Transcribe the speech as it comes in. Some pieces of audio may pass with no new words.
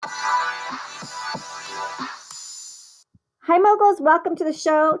Hi, moguls. Welcome to the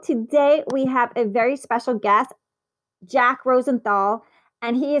show. Today we have a very special guest, Jack Rosenthal,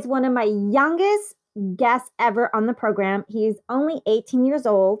 and he is one of my youngest guests ever on the program. He's only 18 years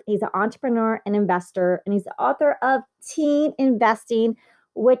old. He's an entrepreneur and investor, and he's the author of Teen Investing,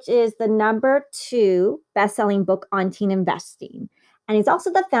 which is the #2 best-selling book on teen investing. And he's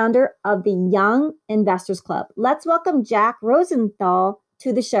also the founder of the Young Investors Club. Let's welcome Jack Rosenthal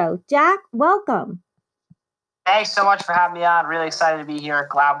to the show. Jack, welcome. Thanks so much for having me on. Really excited to be here.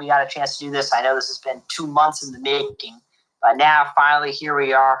 Glad we got a chance to do this. I know this has been 2 months in the making, but now finally here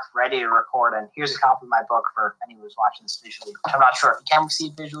we are, ready to record. And here's a copy of my book for anyone who's watching this visually. I'm not sure if you can see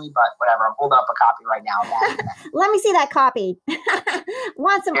it visually, but whatever. I'm holding up a copy right now. Let me see that copy.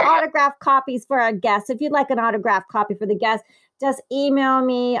 Want some autographed copies for our guests. If you'd like an autographed copy for the guests, just email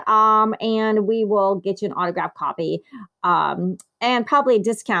me and we will get you an autographed copy. And probably a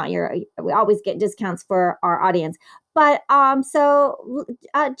discount. We always get discounts for our audience. But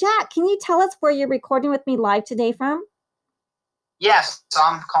Jack, can you tell us where you're recording with me live today from? Yes, so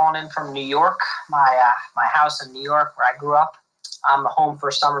I'm calling in from New York, my house in New York where I grew up. I'm home for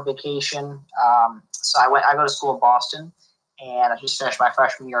summer vacation. So I go to school in Boston, and I just finished my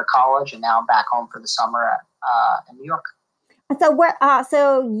freshman year of college, and now I'm back home for the summer in New York.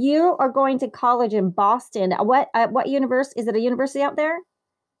 So you are going to college in Boston. What university? Is it a university out there?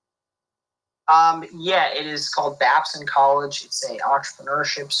 Yeah, it is called Babson College. It's a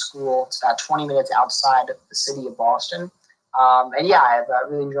entrepreneurship school. It's about 20 minutes outside of the city of Boston. And yeah, I've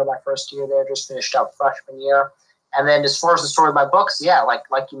really enjoyed my first year there. Just finished up freshman year. And then as far as the story of my books, yeah, like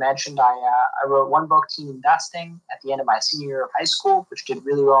you mentioned, I wrote one book, Teen Investing, at the end of my senior year of high school, which did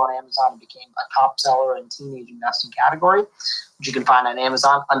really well on Amazon and became a top seller in teenage investing category, which you can find on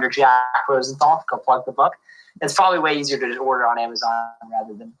Amazon under Jack Rosenthal. Go plug the book. It's probably way easier to just order on Amazon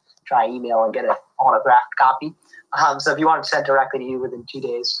rather than try email and get an autographed copy. So if you want it sent directly to you within 2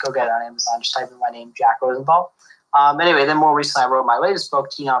 days, go get it on Amazon. Just type in my name, Jack Rosenthal. Anyway, then more recently, I wrote my latest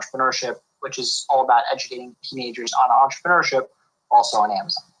book, Teen Entrepreneurship, which is all about educating teenagers on entrepreneurship, also on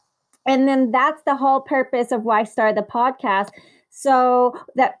Amazon. And then that's the whole purpose of why I started the podcast. So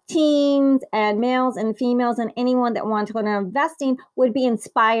that teens and males and females and anyone that wants to learn investing would be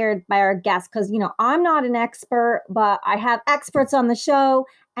inspired by our guests. Because, I'm not an expert, but I have experts on the show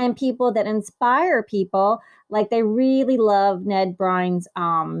and people that inspire people. Like they really love Ned Brine's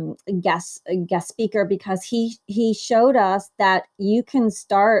guest speaker because he showed us that you can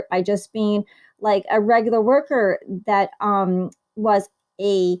start by just being like a regular worker that was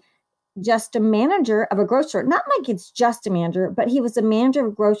just a manager of a grocery store. Not like it's just a manager, but he was a manager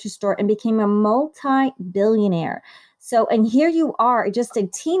of a grocery store and became a multi-billionaire. So, and here you are, just a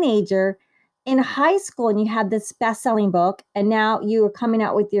teenager in high school, and you had this best-selling book, and now you are coming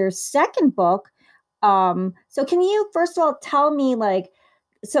out with your second book. So can you first of all tell me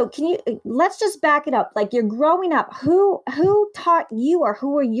let's just back it up. Like you're growing up, who taught you or who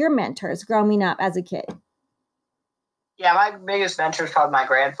were your mentors growing up as a kid? Yeah, my biggest mentor is probably my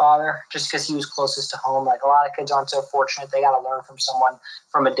grandfather, just because he was closest to home. Like a lot of kids aren't so fortunate. They got to learn from someone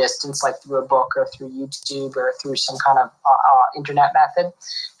from a distance, like through a book or through YouTube or through some kind of internet method.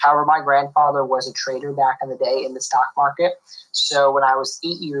 However, my grandfather was a trader back in the day in the stock market. So when I was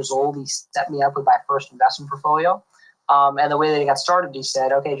 8 years old, he set me up with my first investment portfolio. And the way that he got started, he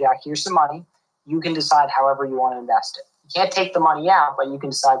said, okay, Jack, here's some money. You can decide however you want to invest it. You can't take the money out, but you can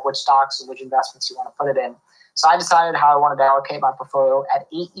decide which stocks and which investments you want to put it in. So I decided how I wanted to allocate my portfolio at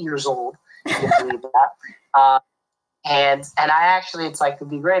 8 years old. You can believe that. And I actually, it's like, it'd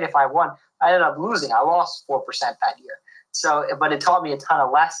be great if I won. I ended up losing. I lost 4% that year. So, but it taught me a ton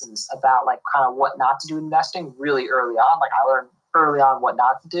of lessons about like kind of what not to do investing really early on. Like I learned early on what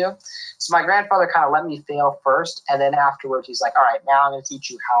not to do. So my grandfather kind of let me fail first. And then afterwards, he's like, all right, now I'm going to teach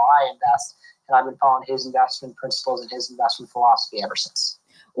you how I invest. And I've been following his investment principles and his investment philosophy ever since.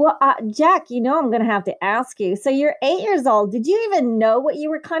 Well, Jack, I'm going to have to ask you. So you're 8 years old. Did you even know what you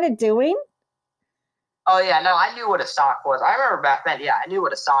were kind of doing? Oh, yeah. No, I knew what a stock was. I remember back then, yeah, I knew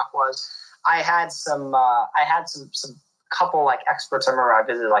what a stock was. I had some couple like experts. I remember I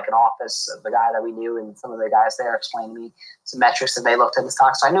visited like an office of the guy that we knew, and some of the guys there explained to me some metrics that they looked at the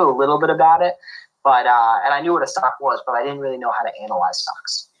stock. So I knew a little bit about it, but and I knew what a stock was, but I didn't really know how to analyze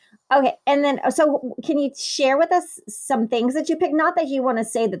stocks. Okay. And then, so can you share with us some things that you picked? Not that you want to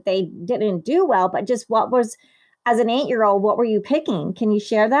say that they didn't do well, but just what was, as an 8-year-old, what were you picking? Can you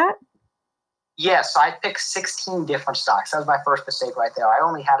share that? Yes, I picked 16 different stocks. That was my first mistake right there. I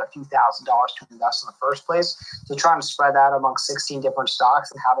only had a few $1,000s to invest in the first place. So trying to spread that among 16 different stocks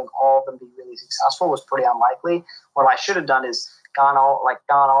and having all of them be really successful was pretty unlikely. What I should have done is gone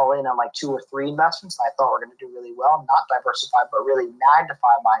all in on like 2 or 3 investments that I thought were going to do really well, not diversified, but really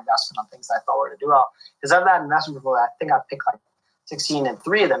magnify my investment on things that I thought were going to do well. Because of that investment portfolio, I think I picked like 16 and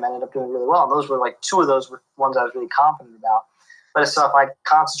 3 of them ended up doing really well. And those were like 2 of those were ones I was really confident about. But so if I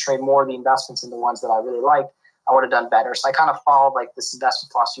concentrate more of the investments in the ones that I really liked, I would have done better. So I kind of followed like this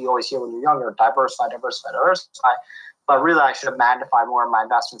investment philosophy you always hear when you're younger, diversify. But really I should have magnified more of my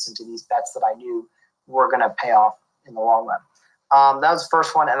investments into these bets that I knew were going to pay off in the long run. That was the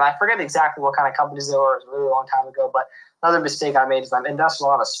first one. And I forget exactly what kind of companies they were. It was a really long time ago. But another mistake I made is I've invested in a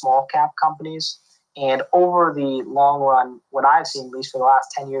lot of small cap companies. And over the long run, what I've seen, at least for the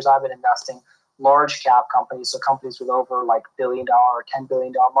last 10 years, I've been investing large cap companies, so companies with over like $1 billion or $10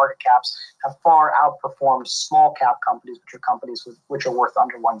 billion market caps have far outperformed small cap companies, which are companies which are worth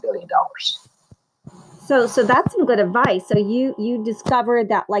under $1 billion. So that's some good advice. So you discovered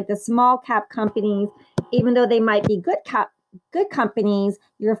that like the small cap companies, even though they might be good companies,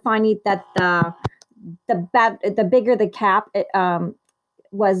 you're finding that the bigger the cap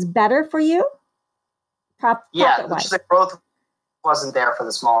was better for you. Yeah, the growth wasn't there for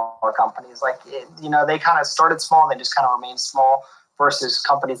the smaller companies. Like, they kind of started small and they just kind of remained small versus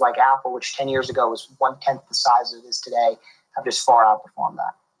companies like Apple, which 10 years ago was 1/10 the size it is today, have just far outperformed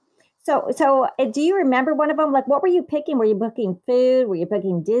that. So do you remember one of them? Like, what were you picking? Were you picking food? Were you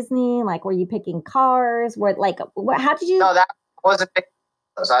picking Disney? Like, were you picking cars? How did you? No, that wasn't picking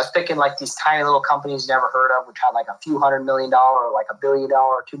those. I was picking like these tiny little companies you never heard of, which had like a few $100 million or like $1 billion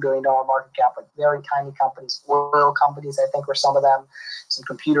or $2 billion market cap, like very tiny companies. Oil companies, I think, were some of them. Some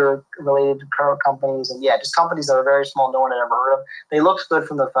computer-related companies, and yeah, just companies that are very small, no one had ever heard of. They looked good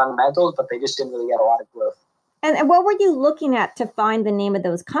from the fundamentals, but they just didn't really get a lot of growth. And what were you looking at to find the name of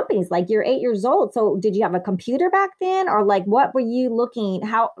those companies? Like, you're 8 years old, so did you have a computer back then, or like what were you looking?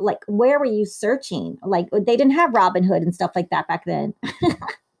 Where were you searching? Like, they didn't have Robinhood and stuff like that back then.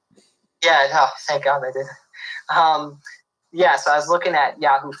 Yeah, no, thank God they did. So I was looking at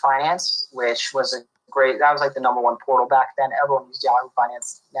Yahoo Finance, which was that was like the number one portal back then. Everyone used Yahoo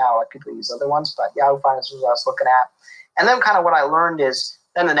Finance. Now like people use other ones, but Yahoo Finance was what I was looking at. And then kind of what I learned is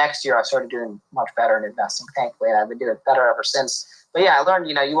then the next year I started doing much better in investing, thankfully, and I've been doing better ever since. But yeah, I learned,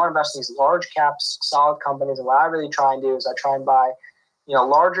 you want to invest in these large caps, solid companies. And what I really try and do is I try and buy,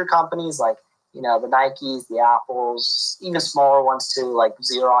 larger companies like, the Nikes, the Apples, even smaller ones too, like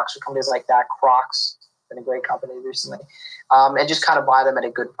Xerox or companies like that. Crocs, been a great company recently. And just kind of buy them at a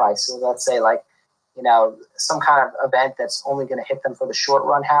good price. So let's say like, some kind of event that's only going to hit them for the short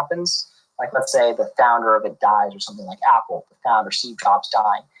run happens. Like, let's say the founder of it dies or something, like Apple, the founder, Steve Jobs,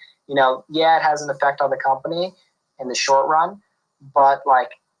 dying. It has an effect on the company in the short run, but like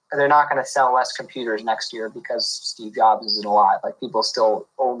they're not going to sell less computers next year because Steve Jobs isn't alive. Like, people still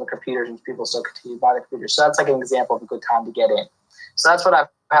own the computers and people still continue to buy the computers. So that's like an example of a good time to get in. So that's what I've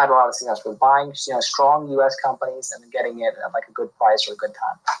had a lot of success with, buying, strong U.S. companies and getting it at like a good price or a good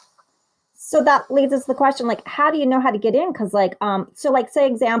time. So that leads us to the question, like, how do you know how to get in? Because like, say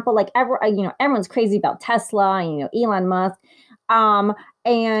example, like everyone's crazy about Tesla and, Elon Musk.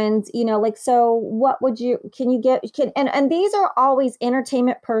 And, so what would and these are always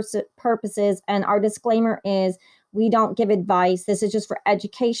entertainment purposes. And our disclaimer is we don't give advice. This is just for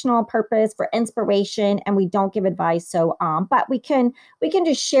educational purpose, for inspiration, and we don't give advice. So, but we can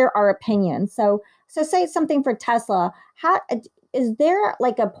just share our opinion. So say something for Tesla. How is there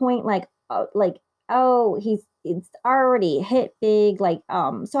like a point it's already hit big,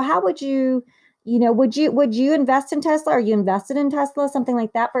 so how would you would you invest in Tesla? Are you invested in Tesla, something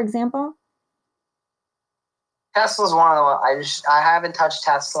like that, for example? Tesla's one of the ones I haven't touched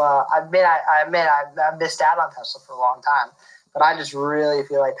Tesla. I admit I've missed out on Tesla for a long time, but I just really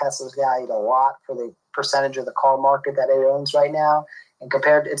feel like Tesla's valued a lot for the percentage of the car market that it owns right now, and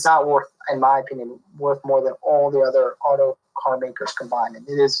it's not worth, in my opinion, worth more than all the other auto car makers combined, and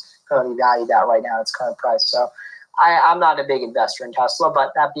it is currently valued at right now its current price. So I'm not a big investor in Tesla,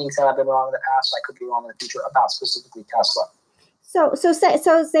 but that being said, I've been wrong in the past, so I could be wrong in the future about specifically Tesla. So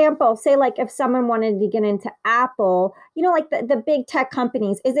example, say like if someone wanted to get into Apple, like the big tech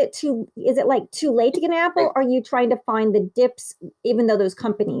companies, is it too late to get an Apple? Or are you trying to find the dips, even though those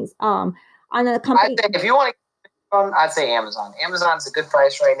companies, on the company? I'd say if you want to, I'd say Amazon. Amazon's a good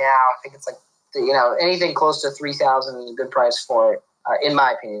price right now. I think it's like, anything close to 3,000 is a good price for it. In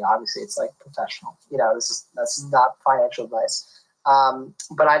my opinion, obviously it's like professional. That's not financial advice.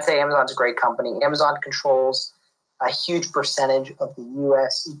 But I'd say Amazon's a great company. Amazon controls a huge percentage of the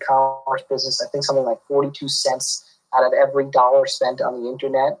U.S. e-commerce business. I think something like 42 cents out of every dollar spent on the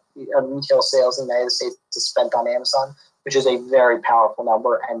internet, retail sales in the United States is spent on Amazon, which is a very powerful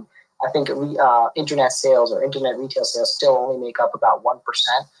number. And I think internet sales or internet retail sales still only make up about 1%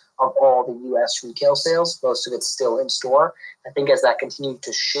 of all the U.S. retail sales. Most of it's still in store. I think as that continues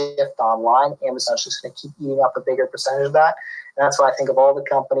to shift online, Amazon's just going to keep eating up a bigger percentage of that. And that's why I think of all the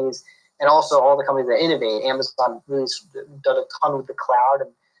companies, and also all the companies that innovate. Amazon really done a ton with the cloud. And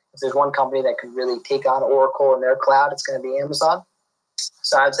if there's one company that could really take on Oracle in their cloud, it's going to be Amazon.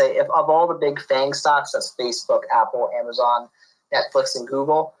 So I'd say if of all the big FANG stocks, that's Facebook, Apple, Amazon, Netflix, and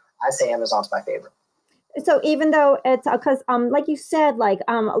Google, I'd say Amazon's my favorite. So even though it's because like you said, like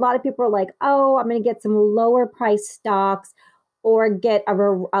a lot of people are like, oh, I'm going to get some lower price stocks or get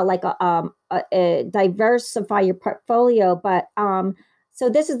a diversify your portfolio. But so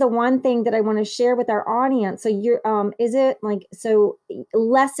this is the one thing that I want to share with our audience. So you're is it like, so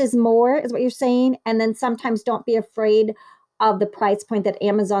less is more is what you're saying, and then sometimes don't be afraid of the price point that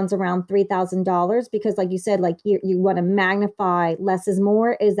Amazon's around $3,000 because like you said, like you want to magnify less is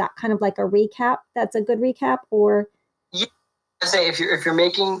more. Is that kind of like a recap? That's a good recap, or? Yeah, I say if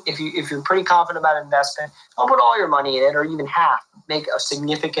you're pretty confident about investment, don't put all your money in it or even half. Make a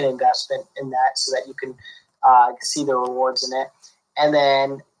significant investment in that so that you can see the rewards in it. And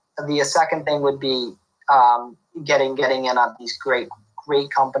then the second thing would be getting in on these great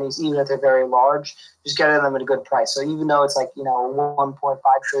companies, even if they're very large, just getting them at a good price. So even though it's like, $1.5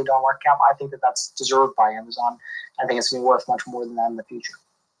 trillion market cap, I think that's deserved by Amazon. I think it's going to be worth much more than that in the future.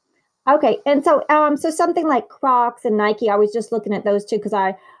 Okay. And so, so something like Crocs and Nike, I was just looking at those two because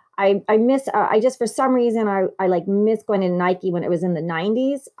I miss, I just, for some reason, I like miss going to Nike when it was in the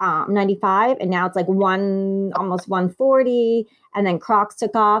 90s, 95. And now it's like almost 140. And then Crocs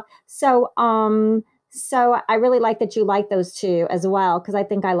took off. So I really like that you like those two as well, because I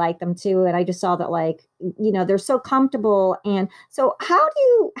think I like them too. And I just saw that like, they're so comfortable. And so how do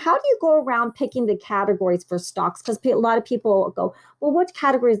you go around picking the categories for stocks? Because a lot of people go, well, which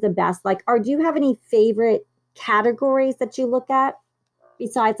category is the best? Like, do you have any favorite categories that you look at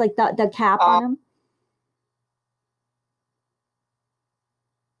besides like the cap on them?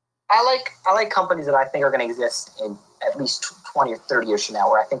 I like companies that I think are going to exist in at least 20 or 30 years from now,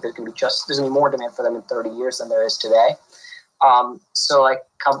 where I think there's going to be more demand for them in 30 years than there is today. So like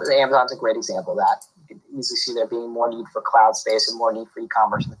Amazon's a great example of that. You can easily see there being more need for cloud space and more need for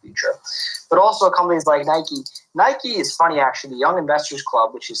e-commerce in the future. But also companies like Nike. Nike is funny, actually. The Young Investors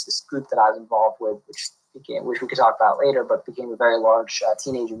Club, which is this group that I was involved with, which we could talk about later, but became a very large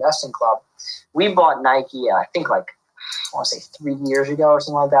teenage investing club. We bought Nike, I think like, I want to say 3 years ago or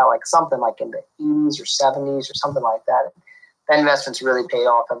something like that, like something like in the 80s or 70s or something like that. That investment's really paid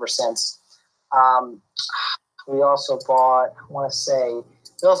off ever since. We also bought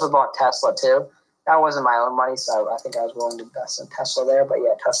Tesla too. That wasn't my own money, so I think I was willing to invest in Tesla there. But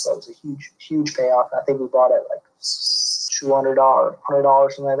yeah, Tesla was a huge, huge payoff. I think we bought it like $200,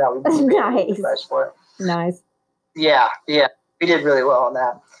 $100, something like that. We paid Nice. the price for it. Nice. Yeah, we did really well on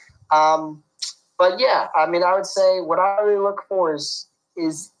that. But yeah, I mean, I would say what I really look for is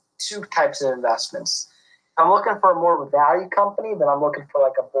two types of investments. I'm looking for more of a value company than I'm looking for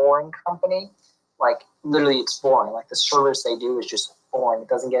like a boring company. Like literally it's boring. Like the service they do is just boring. It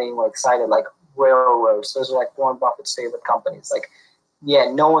doesn't get anyone excited. Like railroads, those are like Warren Buffett's favorite companies. Like, yeah,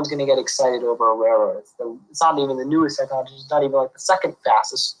 no one's going to get excited over a railroad. It's not even the newest technology. It's not even like the second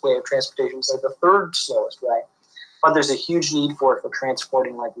fastest way of transportation. It's like the third slowest way. But there's a huge need for it for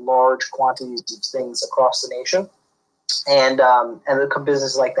transporting like large quantities of things across the nation. And the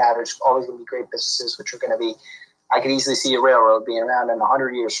businesses like that are just always going to be great businesses, which are going to be, I could easily see a railroad being around in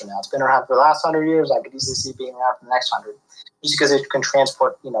 100 years from now. It's been around for the last 100 years. I could easily see it being around for the next 100, just because it can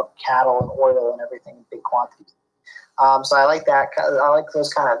transport, cattle and oil and everything in big quantities. So I like that. I like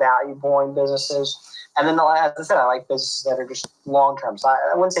those kind of value boring businesses. And then, as I said, I like businesses that are just long term. So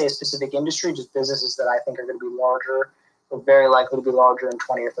I wouldn't say a specific industry, just businesses that I think are going to be larger, or very likely to be larger in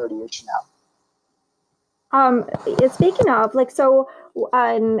 20 or 30 years from now. Speaking of, like, so,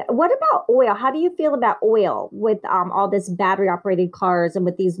 what about oil? How do you feel about oil with all this battery operated cars and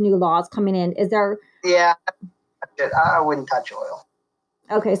with these new laws coming in? Is there? Yeah, I wouldn't touch oil.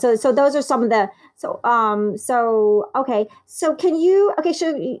 Okay, so those are some of the okay. So can you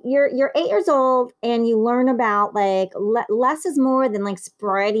so you're 8 years old and you learn about like less is more than like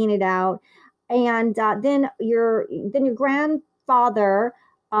spreading it out, and then your grandfather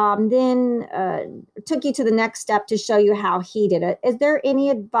then took you to the next step to show you how he did it. Is there any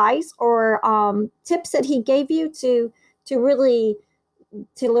advice or tips that he gave you to really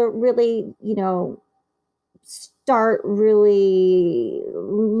start really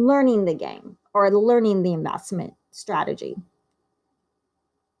learning the game or learning the investment strategy?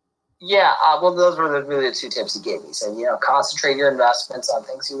 Yeah, well, those were really the two tips he gave me. He said, concentrate your investments on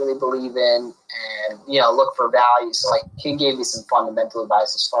things you really believe in, and look for value. So, like, he gave me some fundamental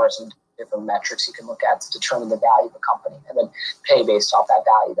advice as far as some different metrics you can look at to determine the value of a company, and then pay based off that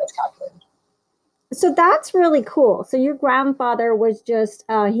value that's calculated. So that's really cool. So your grandfather was just,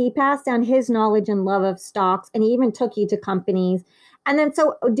 he passed down his knowledge and love of stocks, and he even took you to companies. And then,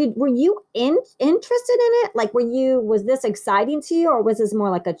 so were you interested in it? Like, was this exciting to you, or was this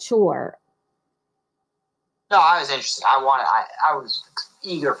more like a chore? No, I was interested. I was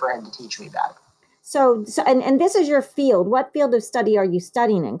eager for him to teach me about it. So and this is your field. What field of study are you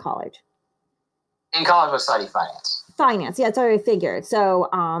studying in college? In college, I studied finance. Finance, yeah, that's what I figured. So,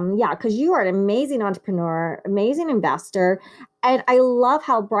 yeah, because you are an amazing entrepreneur, amazing investor, and I love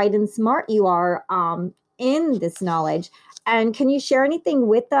how bright and smart you are in this knowledge. And can you share anything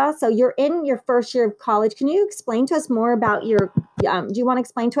with us? So you're in your first year of college. Can you explain to us more about your? Do you want to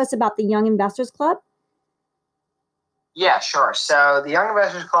explain to us about the Young Investors Club? Yeah, sure. So the Young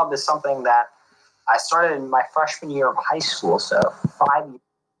Investors Club is something that I started in my freshman year of high school. So 5 years.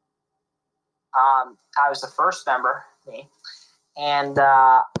 I was the first member, me, and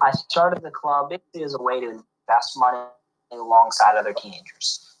I started the club basically as a way to invest money alongside other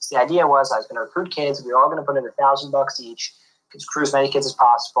teenagers. So the idea was I was going to recruit kids. We were all going to put in $1,000 each, recruit as many kids as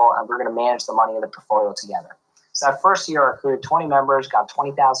possible, and we're going to manage the money of the portfolio together. So that first year, I recruited 20 members, got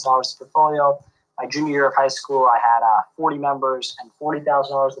 $20,000 in portfolio. My junior year of high school, I had 40 members and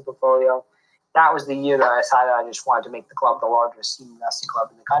 $40,000 in portfolio. That was the year that I decided I just wanted to make the club the largest team investing club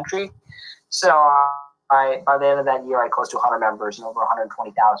in the country. So by the end of that year, I had close to 100 members and over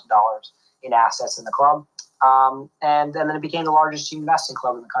 $120,000 in assets in the club. And then it became the largest team investing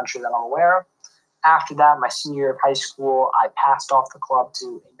club in the country that I'm aware of. After that, my senior year of high school, I passed off the club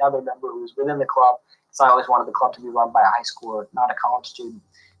to another member who was within the club. So I always wanted the club to be run by a high schooler, not a college student.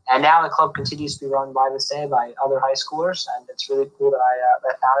 And now the club continues to be run by this day by other high schoolers. And it's really cool that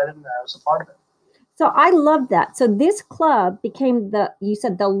I founded it and I was a part of it. So I love that. So this club became you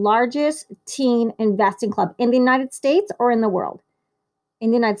said the largest teen investing club in the United States or in the world? In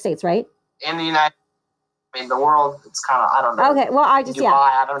the United States, right? In the United the world, it's kind of, I don't know. Okay, well, Dubai,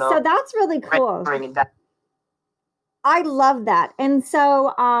 I don't know. So that's really cool. I love that. And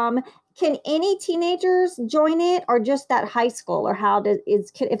so can any teenagers join it, or just that high school? Or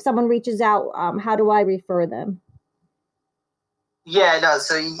if someone reaches out, how do I refer them? Yeah, no,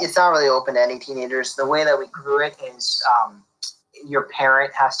 so it's not really open to any teenagers. The way that we grew it is your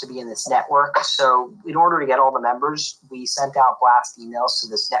parent has to be in this network. So in order to get all the members, we sent out blast emails to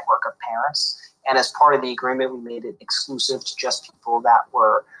this network of parents. And as part of the agreement, we made it exclusive to just people that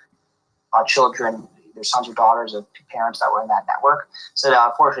were children, their sons or daughters of parents that were in that network. So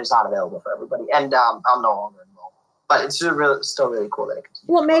unfortunately, it's not available for everybody. And I'm no longer involved. But it's still really cool that it continues.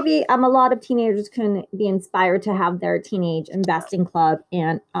 Well, maybe a lot of teenagers can be inspired to have their teenage investing club,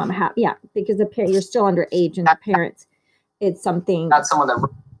 and because you're still underage, and the parents, it's something. That's someone that.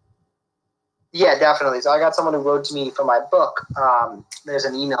 Yeah, definitely. So I got someone who wrote to me for my book. There's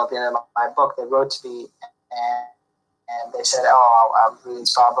an email at the end of my book. They wrote to me and they said, "Oh, I'm really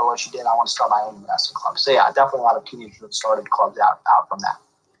inspired by what you did. I want to start my own investing club." So yeah, definitely a lot of teenagers have started clubs out from that.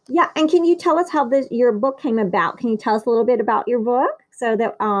 Yeah, and can you tell us how your book came about? Can you tell us a little bit about your book, so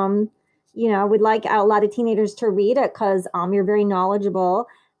that we'd like a lot of teenagers to read it, because you're very knowledgeable,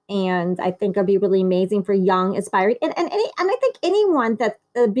 and I think it'll be really amazing for young, aspiring, and I think anyone that's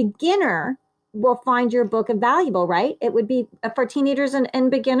a beginner will find your book valuable, right? It would be for teenagers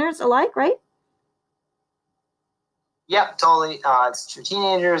and beginners alike, right? Yep, totally. It's for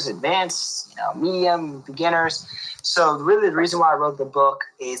teenagers, advanced, medium, beginners. So really the reason why I wrote the book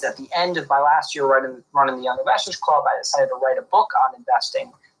is at the end of my last year running the Young Investors Club, I decided to write a book on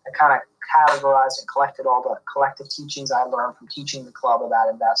investing that kind of categorized and collected all the collective teachings I learned from teaching the club about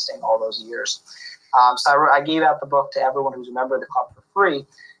investing all those years. So I gave out the book to everyone who's a member of the club for free.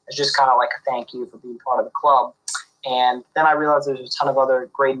 It's just kind of like a thank you for being part of the club. And then I realized there's a ton of other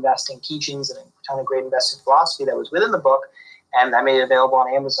great investing teachings and a ton of great investing philosophy that was within the book. And I made it available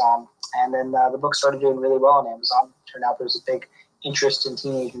on Amazon. And then the book started doing really well on Amazon. Turned out there's a big interest in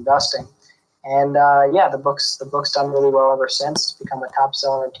teenage investing. And the book's done really well ever since. It's become a top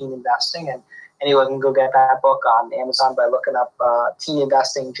seller in teen investing. And anyone can go get that book on Amazon by looking up Teen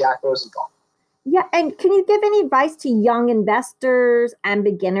Investing, Jack Rosenthal. Yeah, and can you give any advice to young investors and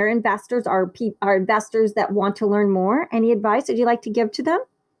beginner investors, or investors that want to learn more? Any advice that you'd like to give to them?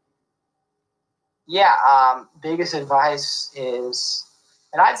 Yeah, biggest advice is,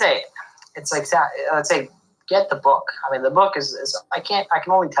 and I'd say it's like, let's say, get the book. I mean, the book is I can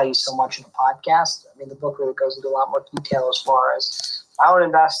only tell you so much in a podcast. I mean, the book really goes into a lot more detail as far as my own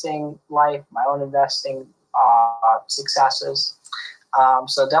investing life, my own investing successes.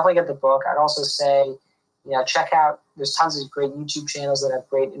 So definitely get the book. I'd also say, check out, there's tons of great YouTube channels that have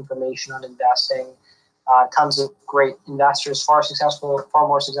great information on investing. Tons of great investors, far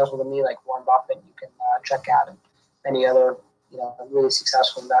more successful than me, like Warren Buffett, you can check out, and many other, really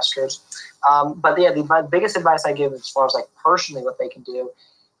successful investors. But yeah, the biggest advice I give as far as like personally what they can do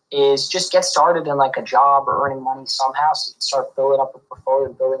is just get started in like a job or earning money somehow, so you can start building up a portfolio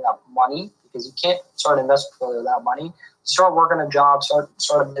and building up money, because you can't start an investment portfolio without money. Start working a job, start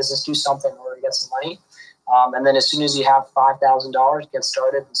a business, do something in order to get some money. And then as soon as you have $5,000, get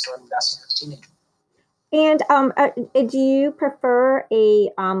started and start investing as a teenager. And do you prefer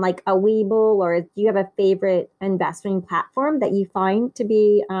a like a Webull, or do you have a favorite investing platform that you find to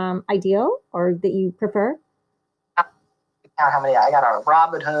be ideal or that you prefer? How many? I got a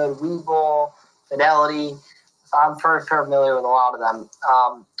Robinhood, Webull, Fidelity. So I'm very familiar with a lot of them.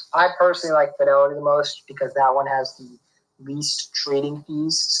 I personally like Fidelity the most because that one has the least trading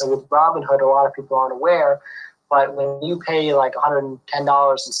fees. So with Robinhood, a lot of people aren't aware, but when you pay like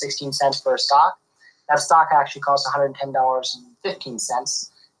 $110.16 for a stock, that stock actually costs $110.15,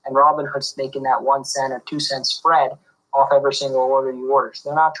 and Robinhood's making that 1 cent or 2 cent spread off every single order you order. So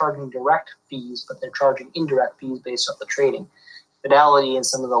they're not charging direct fees, but they're charging indirect fees based off the trading. Fidelity and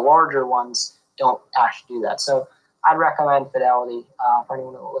some of the larger ones don't actually do that. So I'd recommend Fidelity for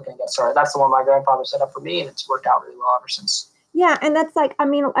anyone looking to get started. That's the one my grandfather set up for me, and it's worked out really well ever since. Yeah, and that's like, I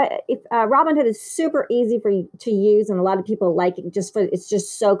mean, Robinhood is super easy for you to use, and a lot of people like it it's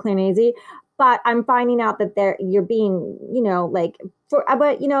just so clean and easy. But I'm finding out that you're being,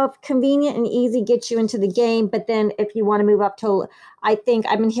 if convenient and easy gets you into the game. But then if you want to move up to, I think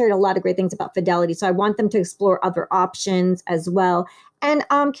I've been hearing a lot of great things about Fidelity. So I want them to explore other options as well. And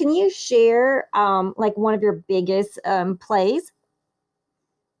can you share like one of your biggest plays?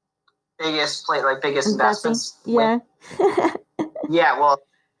 Biggest investments? Yeah. Yeah, well,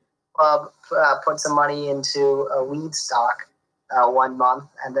 put some money into a weed stock 1 month,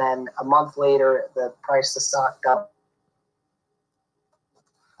 and then a month later, the price of the stock doubled,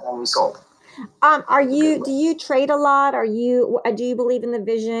 and then we sold. Do you trade a lot? Do you believe in the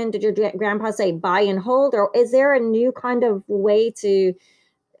vision? Did your grandpa say buy and hold, or is there a new kind of way do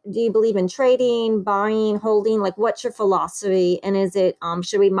you believe in trading, buying, holding? Like, what's your philosophy? And is it,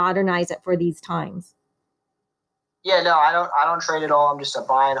 should we modernize it for these times? Yeah, no, I don't trade at all. I'm just a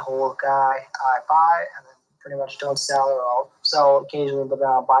buy and hold guy. I buy and then pretty much don't sell, or I'll sell occasionally, but then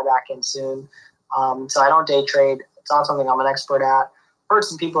I'll buy back in soon. So I don't day trade. It's not something I'm an expert at. Heard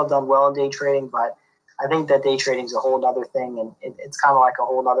some people have done well in day trading, but I think that day trading is a whole other thing, and it's kind of like a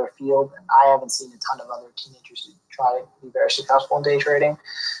whole other field. And I haven't seen a ton of other teenagers who try to be very successful in day trading.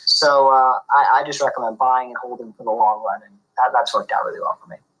 So I just recommend buying and holding for the long run, and that's worked out really well for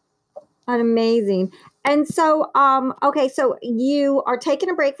me. Amazing. And so, okay, so you are taking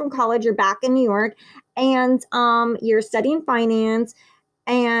a break from college. You're back in New York, and you're studying finance.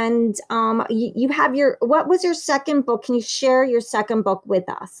 And you have what was your second book? Can you share your second book with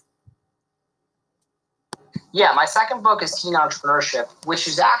us? Yeah, my second book is Teen Entrepreneurship, which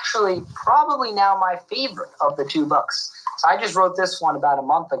is actually probably now my favorite of the two books. So I just wrote this one about a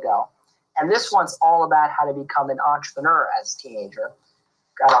month ago, and this one's all about how to become an entrepreneur as a teenager.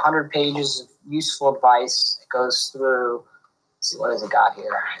 Got 100 pages of useful advice. It goes through, let's see, what has it got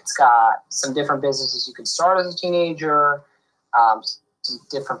here? It's got some different businesses you can start as a teenager, some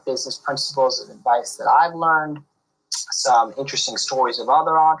different business principles and advice that I've learned, some interesting stories of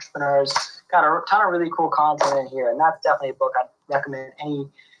other entrepreneurs. Got a ton of really cool content in here, and that's definitely a book I'd recommend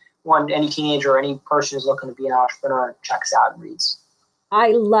any teenager or any person who's looking to be an entrepreneur checks out and reads.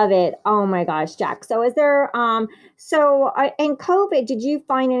 I love it. Oh my gosh, Jack. So is there, in COVID, did you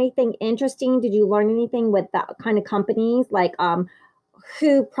find anything interesting? Did you learn anything with that kind of companies, like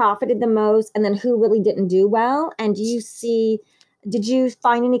who profited the most and then who really didn't do well? And did you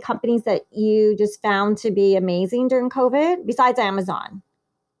find any companies that you just found to be amazing during COVID besides Amazon?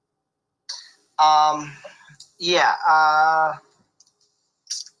 Yeah.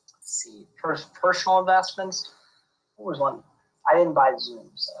 Let's see. Personal investments. What was one? I didn't buy Zoom.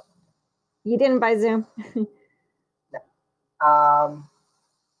 So. You didn't buy Zoom? No.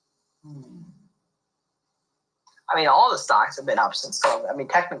 I mean, all the stocks have been up since COVID. I mean,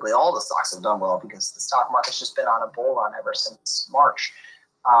 technically, all the stocks have done well because the stock market's just been on a bull run ever since March.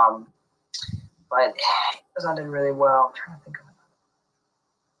 But Amazon did really well. I'm trying to think of it.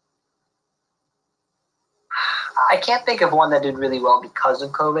 I can't think of one that did really well because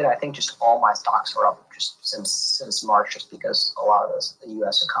of COVID. I think just all my stocks were up just since March, just because a lot of the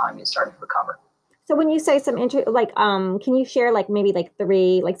U.S. economy is starting to recover. So when you say can you share like maybe like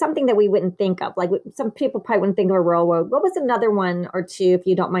three, like something that we wouldn't think of? Like some people probably wouldn't think of a railroad. What was another one or two, if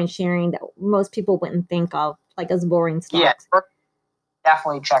you don't mind sharing, that most people wouldn't think of, like as boring Yeah, stocks?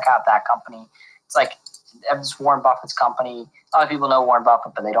 definitely check out that company. It's like it's Warren Buffett's company. A lot of people know Warren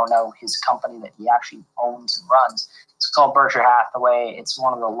Buffett, but they don't know his company that he actually owns and runs. It's called Berkshire Hathaway. It's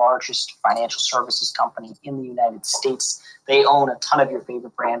one of the largest financial services company in the United States. They own a ton of your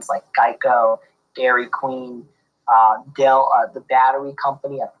favorite brands like Geico, Dairy Queen, Dell, the battery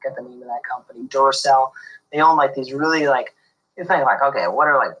company. I forget the name of that company. Duracell. They own like these really like, you think like, okay, what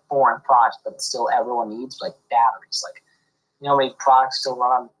are like foreign products, but still everyone needs, like batteries. Like, you know how many products still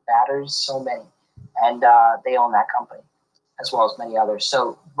run on batteries? So many. And they own that company as well as many others.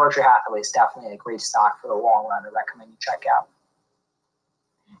 So Berkshire Hathaway is definitely a great stock for the long run. I recommend you check out.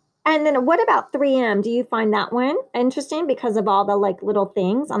 And then what about 3M? Do you find that one interesting because of all the like little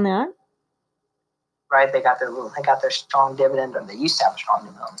things on that? Right? They got their strong dividend, or they used to have a strong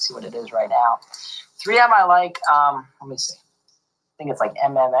dividend. Let's see what it is right now. 3M I like. Let me see. I think it's like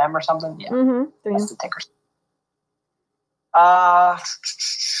MMM or something. Yeah, that's the ticker.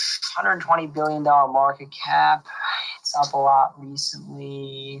 $120 billion market cap. It's up a lot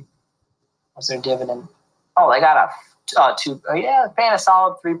recently. What's their dividend? Oh, they got a paying a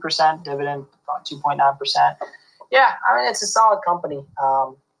solid 3% dividend, 2.9%. Yeah, I mean it's a solid company.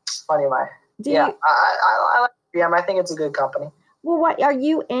 Funny, I like 3M. I think it's a good company. Well, what are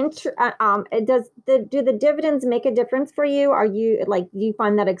you do the dividends make a difference for you? Are you like, do you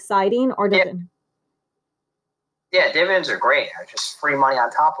find that exciting, or does it? Yeah, dividends are great. Just free money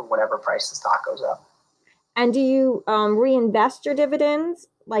on top of whatever price the stock goes up. And do you reinvest your dividends?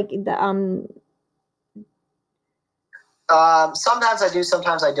 Like the sometimes I do,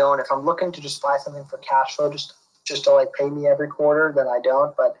 sometimes I don't. If I'm looking to just buy something for cash flow, just to like pay me every quarter, then I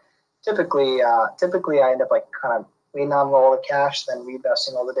don't. But typically I end up like kind of waiting on all the cash, then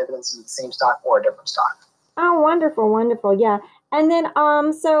reinvesting all the dividends in the same stock or a different stock. Oh, wonderful, wonderful. Yeah. And then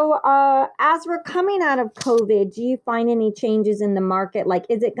as we're coming out of COVID, do you find any changes in the market? Like,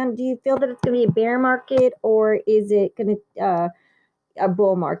 do you feel that it's gonna be a bear market, or is it gonna a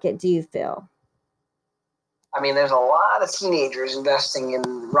bull market, do you feel? I mean, there's a lot of teenagers investing in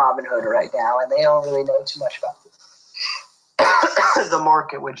Robinhood right now, and they don't really know too much about the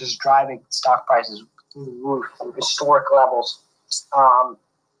market, which is driving stock prices through the roof, through historic levels.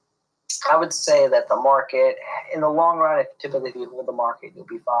 I would say that the market, in the long run, if you hold the market, you'll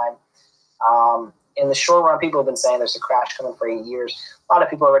be fine. In the short run, people have been saying there's a crash coming for 8 years. A lot of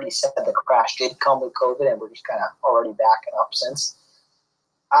people already said the crash did come with COVID, and we're just kind of already backing up since.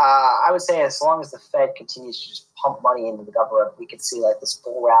 I would say as long as the Fed continues to just pump money into the government, we could see like this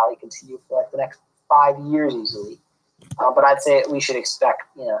bull rally continue for like the next 5 years easily. But I'd say we should expect,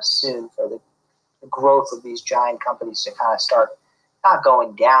 soon for the growth of these giant companies to kind of start not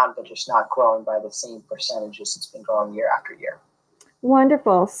going down, but just not growing by the same percentages it's been growing year after year.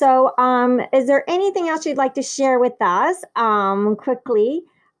 Wonderful. So, is there anything else you'd like to share with us quickly?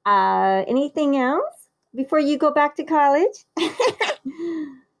 Anything else before you go back to college? Yeah,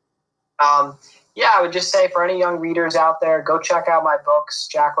 I would just say for any young readers out there, go check out my books,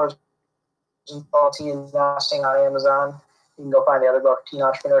 Jack Rosenthal, Teen Investing on Amazon. You can go find the other book, Teen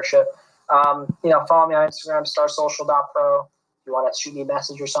Entrepreneurship. Follow me on Instagram, starsocial.pro. If you want to shoot me a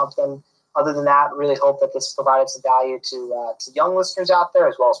message or something. Other than that, really hope that this provided some value to young listeners out there,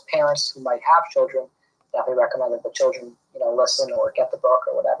 as well as parents who might have children. Definitely recommend that the children, listen or get the book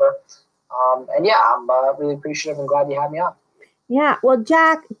or whatever. I'm really appreciative and glad you had me on. Yeah. Well,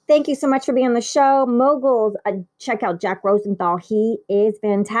 Jack, thank you so much for being on the show. Moguls, check out Jack Rosenthal. He is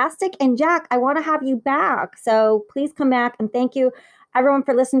fantastic. And Jack, I want to have you back. So please come back, and thank you everyone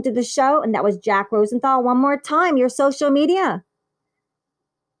for listening to the show. And that was Jack Rosenthal. One more time, your social media.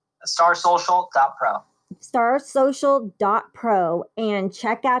 Starsocial.pro. Starsocial.pro, and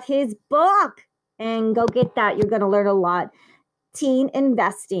check out his book and go get that. You're going to learn a lot. Teen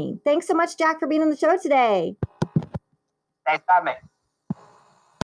Investing. Thanks so much, Jack, for being on the show today. Thanks for having me.